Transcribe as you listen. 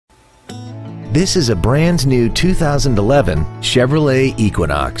This is a brand new 2011 Chevrolet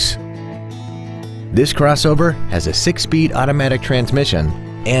Equinox. This crossover has a 6-speed automatic transmission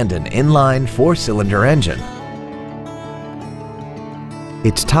and an inline 4-cylinder engine.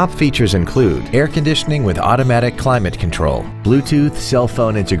 Its top features include air conditioning with automatic climate control, Bluetooth cell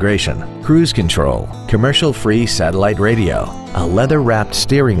phone integration, cruise control, commercial-free satellite radio, a leather-wrapped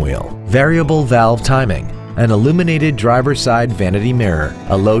steering wheel, variable valve timing, an illuminated driver's side vanity mirror,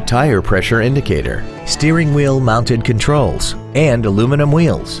 a low tire pressure indicator, steering wheel mounted controls, and aluminum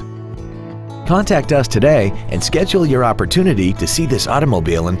wheels. Contact us today and schedule your opportunity to see this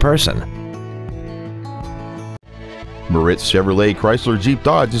automobile in person. Moritz Chevrolet Chrysler Jeep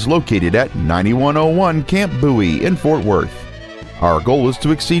Dodge is located at 9101 Camp Bowie in Fort Worth. Our goal is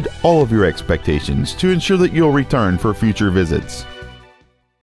to exceed all of your expectations to ensure that you'll return for future visits.